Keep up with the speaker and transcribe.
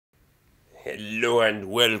Hello and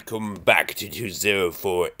welcome back to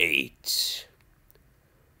 2048.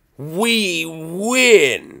 We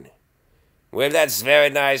win! Well, that's a very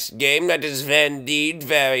nice game. That is indeed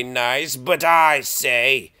very nice. But I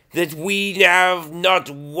say that we have not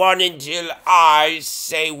won until I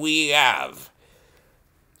say we have.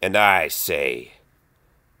 And I say,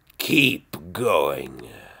 keep going.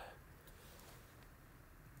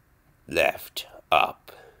 Left,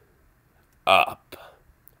 up, up,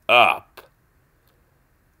 up.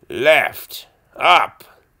 Left, up,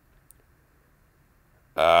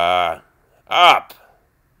 up,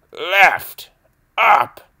 left,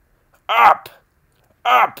 up,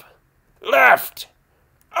 left,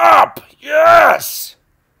 up, yes!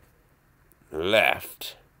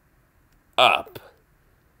 Left, up,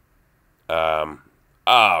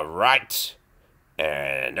 right,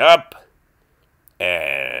 and up,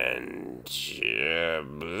 and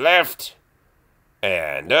left,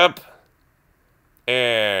 and up,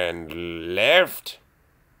 and left,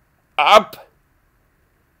 up,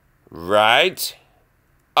 right,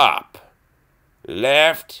 up,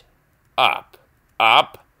 left, up,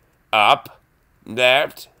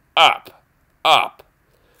 left, up.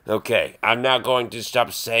 Okay, I'm now going to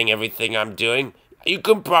stop saying everything I'm doing. You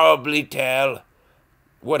can probably tell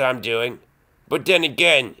what I'm doing. But then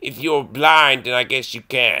again, if you're blind, then I guess you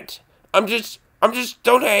can't. Don't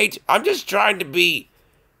hate. I'm just trying to be,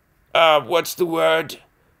 what's the word?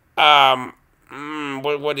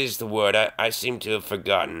 What is the word? I seem to have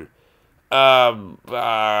forgotten.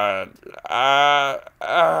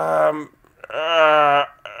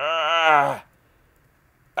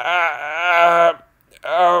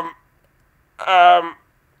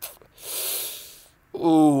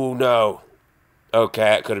 Ooh, no. Okay,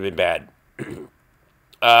 that could have been bad.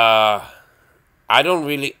 I don't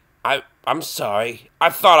really, I'm sorry. I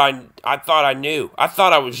thought I knew. I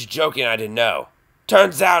thought I was joking. I didn't know.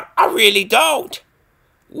 Turns out I really don't.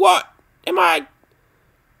 What?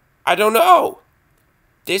 I don't know.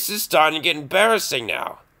 This is starting to get embarrassing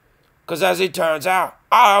now. Because as it turns out,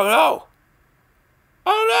 I don't know.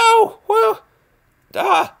 Well,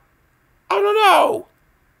 I don't know.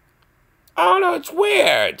 It's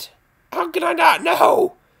weird. How can I not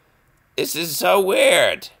know? This is so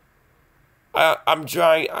weird. I'm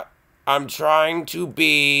trying to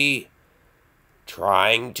be.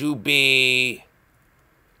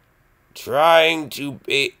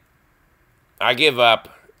 I give up.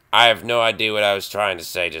 I have no idea what I was trying to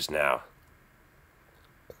say just now.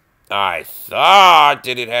 I thought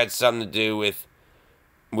that it had something to do with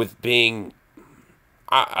being,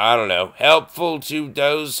 I don't know, helpful to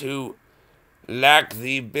those who lack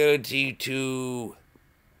the ability to.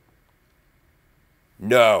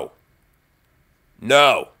 No,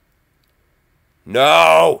 not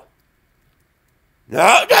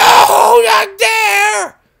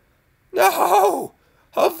there! No!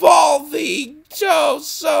 Of all the so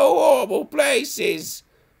horrible places,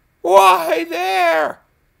 why there?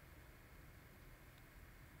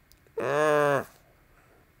 I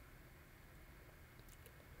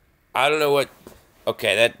don't know what.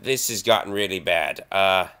 Okay, this has gotten really bad.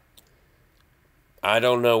 I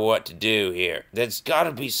don't know what to do here. There's got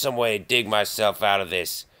to be some way to dig myself out of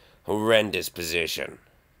this horrendous position.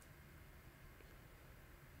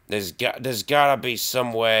 There's got to be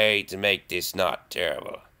some way to make this not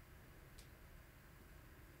terrible.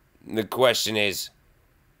 The question is,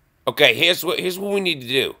 okay, here's what we need to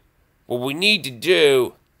do. What we need to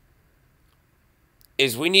do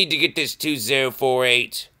is we need to get this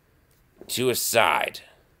 2048 to a side.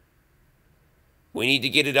 We need to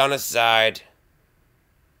get it on a side,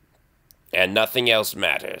 and nothing else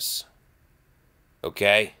matters.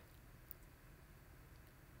 Okay?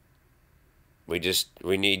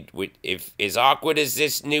 If as awkward as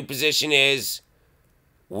this new position is,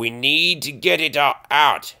 we need to get it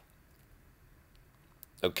out.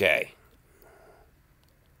 Okay.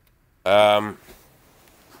 Yeah,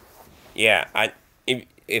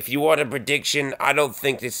 if you want a prediction, I don't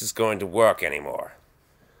think this is going to work anymore.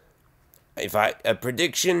 A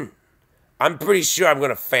prediction, I'm pretty sure I'm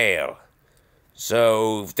gonna fail.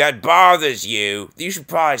 So, if that bothers you, you should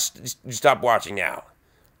probably stop watching now.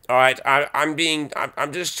 Alright, I'm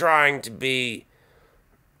just trying to be,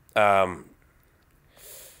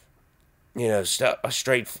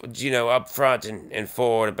 straight, up front and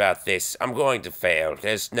forward about this. I'm going to fail.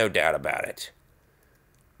 There's no doubt about it.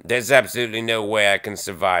 There's absolutely no way I can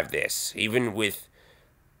survive this. Even with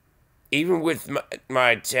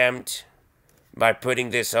my attempt by putting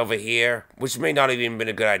this over here, which may not have even been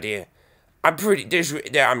a good idea, I'm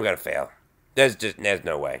gonna fail. There's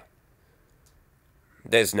no way.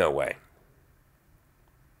 There's no way.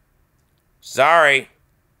 Sorry.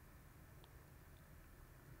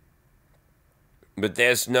 But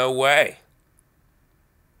there's no way.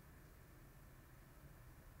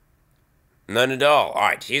 None at all.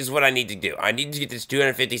 Alright, here's what I need to do. I need to get this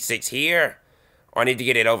 256 here, or I need to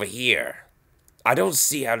get it over here. I don't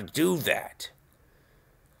see how to do that.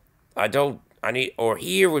 Or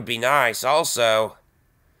here would be nice also.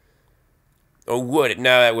 Or would it?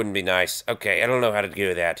 No, that wouldn't be nice. Okay, I don't know how to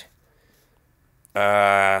do that.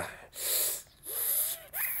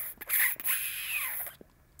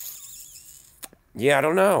 Yeah, I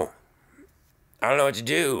don't know. I don't know what to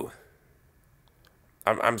do.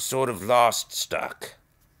 I'm sort of lost, stuck.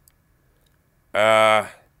 I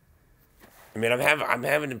mean, I'm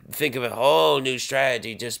having to think of a whole new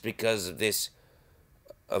strategy just because of this,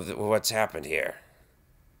 what's happened here.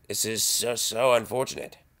 This is so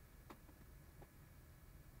unfortunate.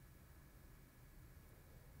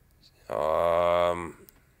 Alright.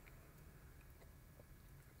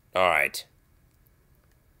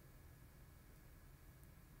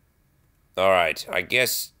 Alright, I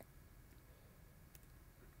guess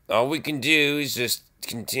all we can do is just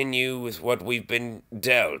continue with what we've been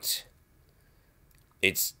dealt.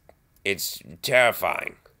 It's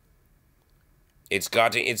terrifying. It's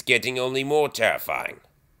getting only more terrifying.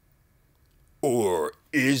 Or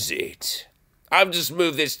is it? I've just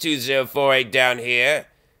moved this 2048 down here.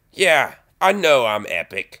 Yeah, I know I'm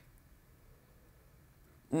epic.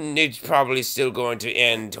 It's probably still going to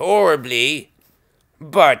end horribly,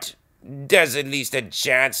 but there's at least a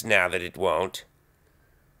chance now that it won't.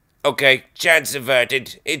 Okay, chance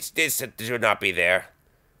averted. This should not be there.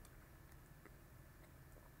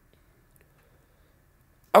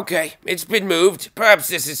 Okay, it's been moved. Perhaps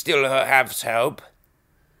this is still has hope.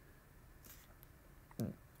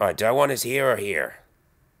 Alright, do I want us here or here?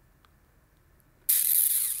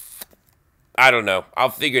 I don't know. I'll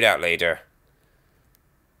figure it out later.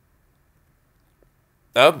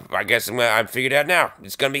 Oh, I guess I'm figured out now.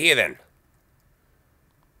 It's gonna be here then.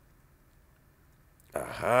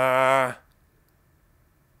 Uh-huh.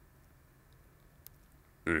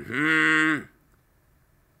 Mm-hmm.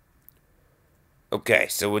 Okay,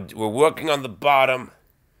 so we're working on the bottom.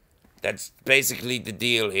 That's basically the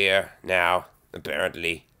deal here now,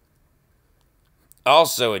 apparently.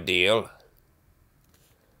 Also a deal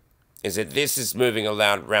is that this is moving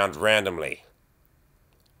around randomly.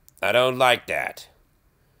 I don't like that.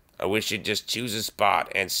 I wish you'd just choose a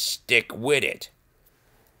spot and stick with it.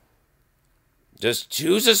 Just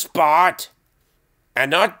choose a spot.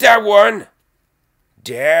 And not that one.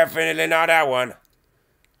 Definitely not that one.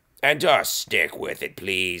 And just stick with it,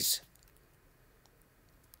 please.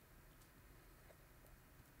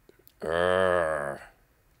 Uh-huh.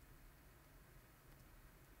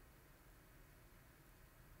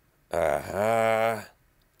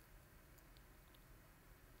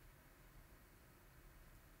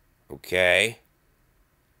 Okay.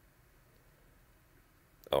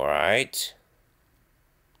 Alright.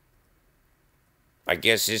 I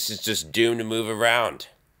guess this is just doomed to move around.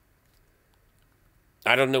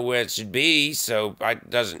 I don't know where it should be, so I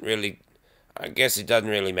guess it doesn't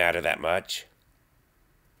really matter that much.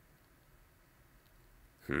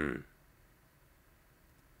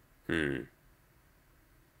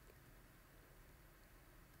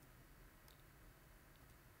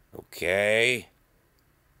 Okay.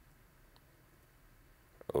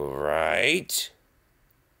 Alright.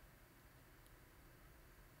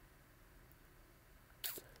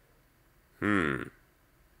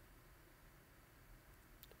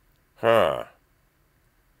 Huh.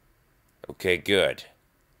 Okay, good.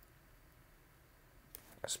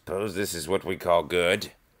 I suppose this is what we call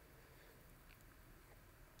good.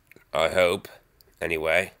 I hope.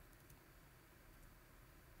 Anyway.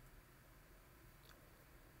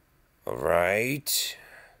 Alright.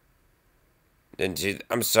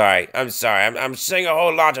 I'm sorry. I'm saying a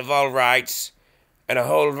whole lot of all rights. And a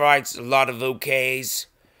whole lot of okays.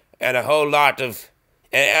 And a whole lot of...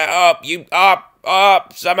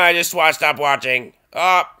 Up! Somebody just stop watching.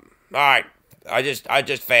 Up! Alright. I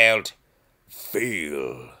just failed.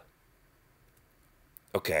 Fail.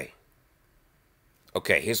 Okay.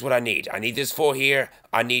 Okay, here's what I need. I need this 4 here.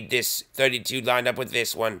 I need this 32 lined up with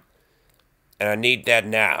this one. And I need that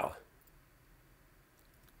now.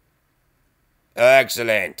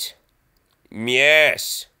 Excellent.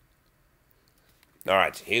 Yes.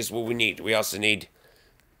 Alright, here's what we need. We also need...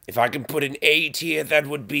 If I can put an 8 here, that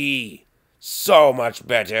would be so much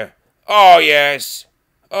better. Oh, yes.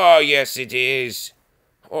 Oh, yes, it is.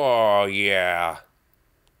 Oh, yeah.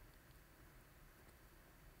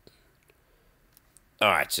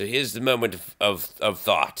 Alright, so here's the moment of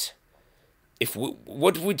thought.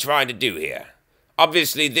 what are we trying to do here?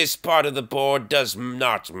 Obviously, this part of the board does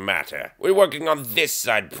not matter. We're working on this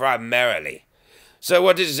side primarily. So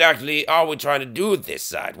what exactly are we trying to do with this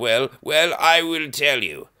side? Well, I will tell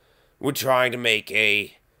you. We're trying to make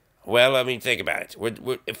a... Well, I mean, think about it.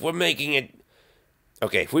 If we're making it...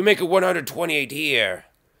 Okay, if we make a 128 here,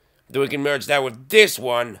 then we can merge that with this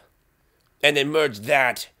one, and then merge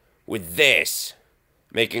that with this,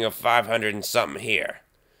 making a 500 and something here.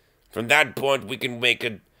 From that point, we can make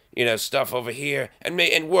a... stuff over here,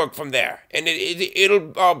 and work from there. And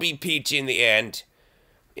it'll all be peachy in the end.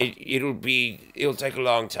 It'll take a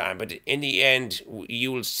long time, but in the end,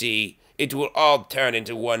 you will see it will all turn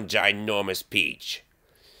into one ginormous peach.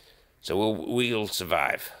 So we'll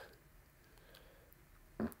survive.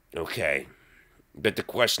 Okay. But the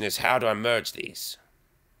question is, how do I merge these?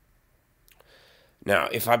 Now,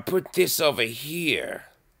 if I put this over here,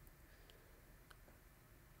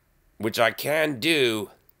 which I can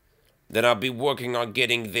do, then I'll be working on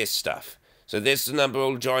getting this stuff. So this number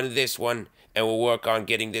will join this one, and we'll work on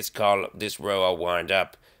getting this row all wind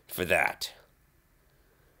up for that.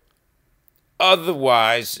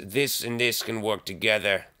 Otherwise, this and this can work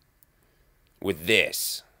together with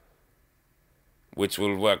this, which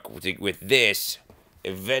will work with this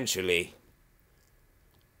eventually.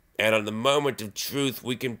 And on the moment of truth,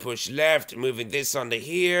 we can push left, moving this onto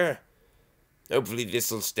here. Hopefully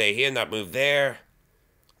this will stay here, not move there.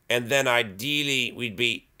 And then ideally,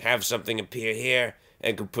 we'd have something appear here,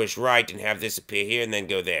 and could push right and have this appear here and then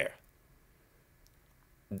go there.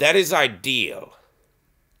 That is ideal.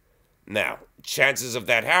 Now, chances of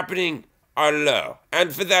that happening are low.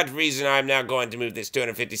 And for that reason, I'm now going to move this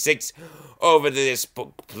 256 over to this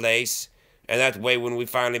place. And that way, when we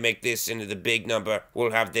finally make this into the big number,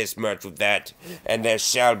 we'll have this merged with that. And there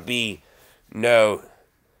shall be no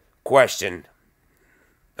question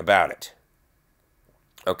about it.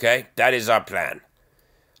 Okay? That is our plan.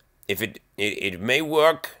 If it may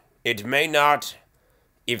work, it may not.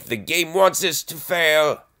 If the game wants us to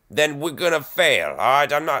fail, then we're gonna fail,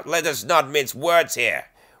 alright? Let us not mince words here.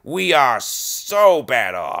 We are so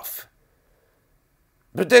bad off.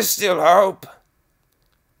 But there's still hope.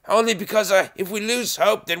 Only because if we lose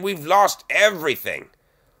hope, then we've lost everything.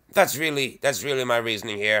 That's really my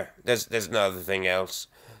reasoning here. There's nothing else.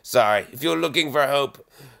 Sorry. If you're looking for hope,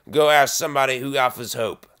 go ask somebody who offers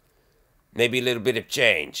hope. Maybe a little bit of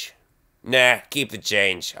change. Nah, keep the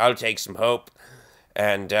change. I'll take some hope.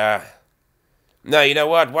 And, no, you know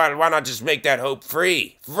what? Why not just make that hope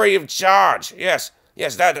free? Free of charge. Yes,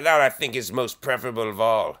 that I think is most preferable of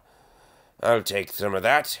all. I'll take some of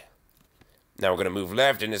that. Now we're going to move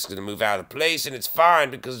left, and it's going to move out of place, and it's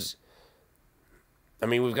fine because, I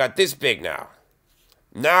mean, we've got this big now.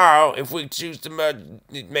 Now, if we choose to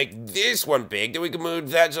make this one big, then we can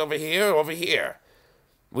move that over here.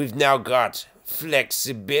 We've now got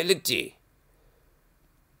flexibility.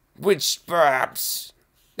 Which, perhaps,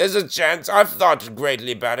 there's a chance, I've thought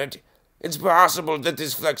greatly about it. It's possible that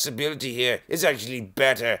this flexibility here is actually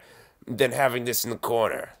better than having this in the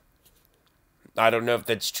corner. I don't know if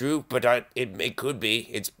that's true, but it could be.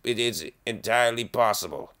 It is entirely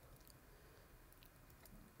possible.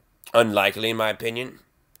 Unlikely, in my opinion.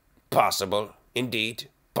 Possible. Indeed.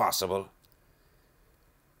 Possible.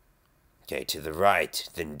 Okay, to the right,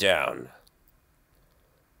 then down.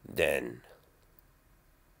 Then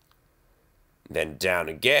down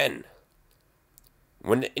again.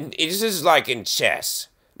 This is like in chess.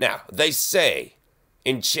 Now, they say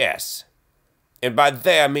in chess, and by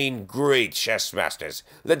they I mean great chess masters,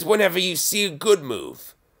 that whenever you see a good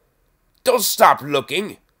move, don't stop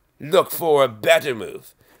looking. Look for a better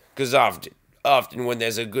move. Because often when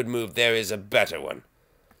there's a good move, there is a better one.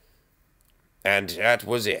 And that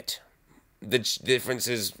was it. The difference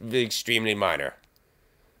is extremely minor.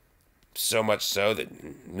 So much so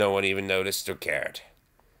that no one even noticed or cared.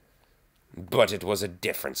 But it was a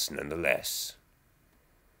difference nonetheless.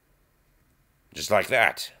 Just like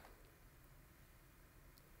that.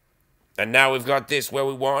 And now we've got this where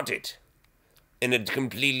we want it. In a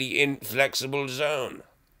completely inflexible zone.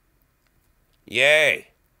 Yay.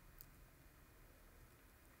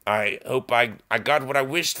 I hope I got what I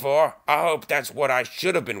wished for. I hope that's what I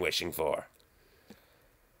should have been wishing for.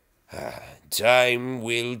 Time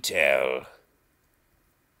will tell.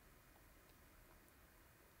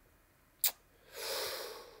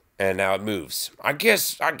 And now it moves. I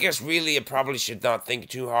guess really I probably should not think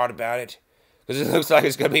too hard about it. Because it looks like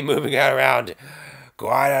it's going to be moving around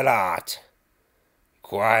quite a lot.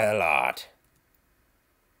 Quite a lot.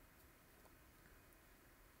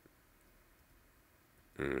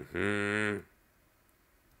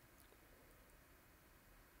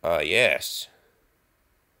 Yes.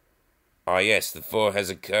 Ah yes, the 4 has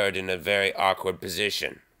occurred in a very awkward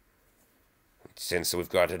position, since we've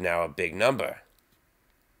got now a big number.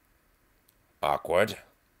 Awkward.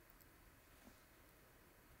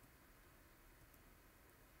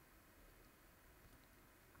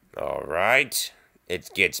 Alright,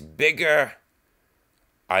 it gets bigger.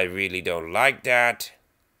 I really don't like that.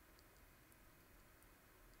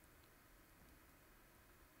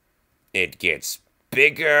 It gets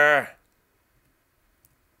bigger.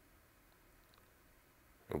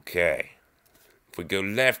 Okay. If we go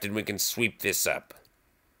left, then we can sweep this up.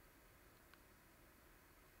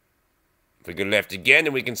 If we go left again,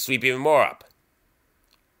 then we can sweep even more up.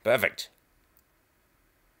 Perfect.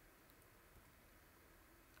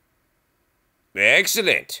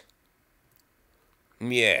 Excellent.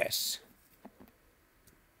 Yes.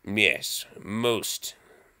 Yes. Most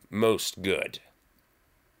good.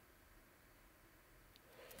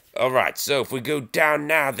 Alright, so if we go down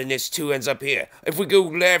now, then this 2 ends up here. If we go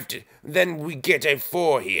left, then we get a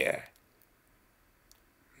 4 here.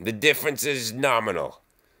 The difference is nominal.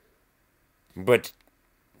 But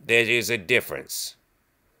there is a difference.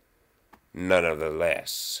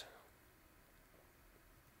 Nonetheless.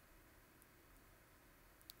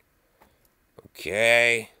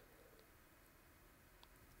 Okay.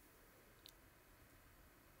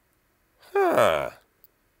 Huh.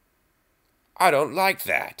 I don't like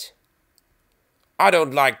that. I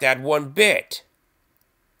don't like that one bit.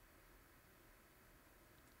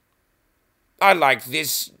 I like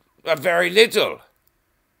this a very little.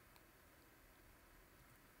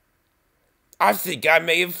 I think I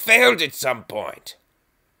may have failed at some point.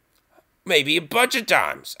 Maybe a bunch of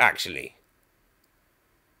times, actually.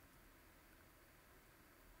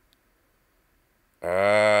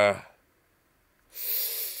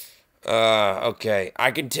 Okay.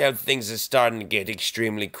 I can tell things are starting to get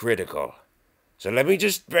extremely critical. So let me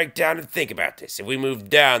just break down and think about this. If we move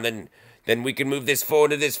down, then we can move this 4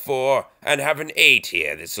 to this 4 and have an 8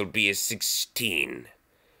 here. This will be a 16.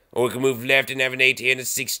 Or we can move left and have an 8 here and a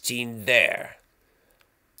 16 there.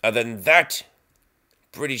 Other than that,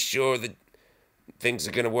 pretty sure that things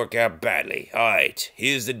are going to work out badly. Alright,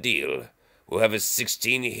 here's the deal. We'll have a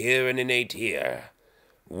 16 here and an 8 here.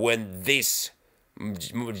 When this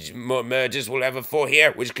merges, we'll have a 4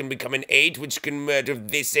 here, which can become an 8, which can merge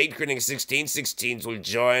with this 8, creating a 16. 16s will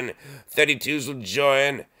join, 32s will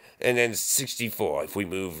join, and then 64. If we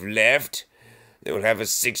move left, then we'll have a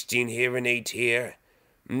 16 here and 8 here.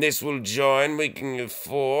 And this will join, making a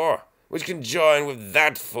 4, which can join with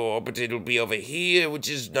that 4, but it'll be over here, which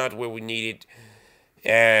is not where we need it.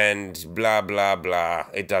 And blah, blah, blah.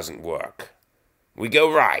 It doesn't work. We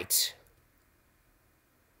go right.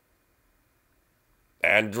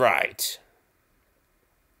 And right.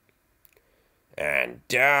 And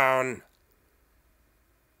down.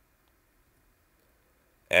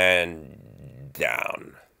 And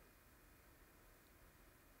down.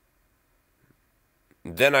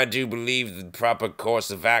 Then I do believe the proper course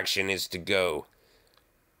of action is to go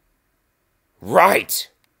right.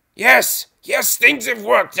 Yes, yes, things have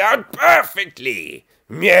worked out perfectly.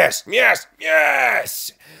 Yes, yes,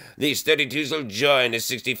 yes. These 32s will join, the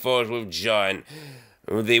 64s will join.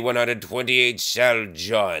 The 128 shall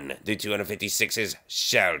join. The 256s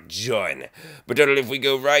shall join. But only if we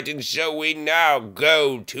go right, and shall we now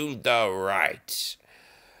go to the right?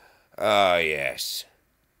 Ah, yes.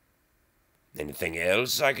 Anything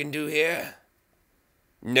else I can do here?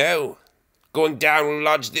 No. Going down will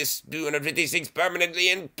lodge this 256 permanently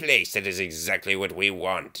in place. That is exactly what we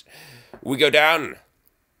want. We go down.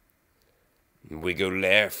 We go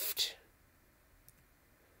left.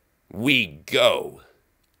 We go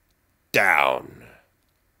down.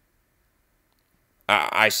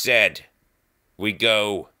 I said we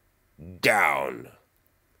go down.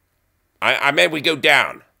 I meant we go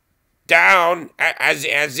down. Down, as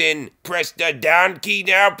in press the down key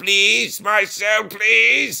now, please. Myself,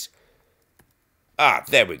 please. Ah,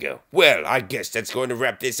 there we go. Well, I guess that's going to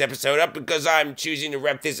wrap this episode up because I'm choosing to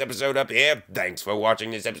wrap this episode up here. Thanks for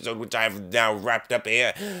watching this episode, which I have now wrapped up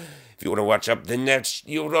here. If you want to watch up the next, if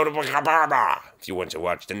you want to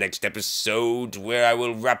watch the next episode where I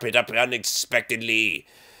will wrap it up unexpectedly,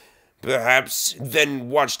 perhaps then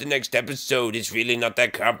watch the next episode. It's really not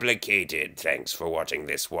that complicated. Thanks for watching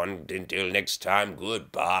this one. Until next time,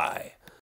 goodbye.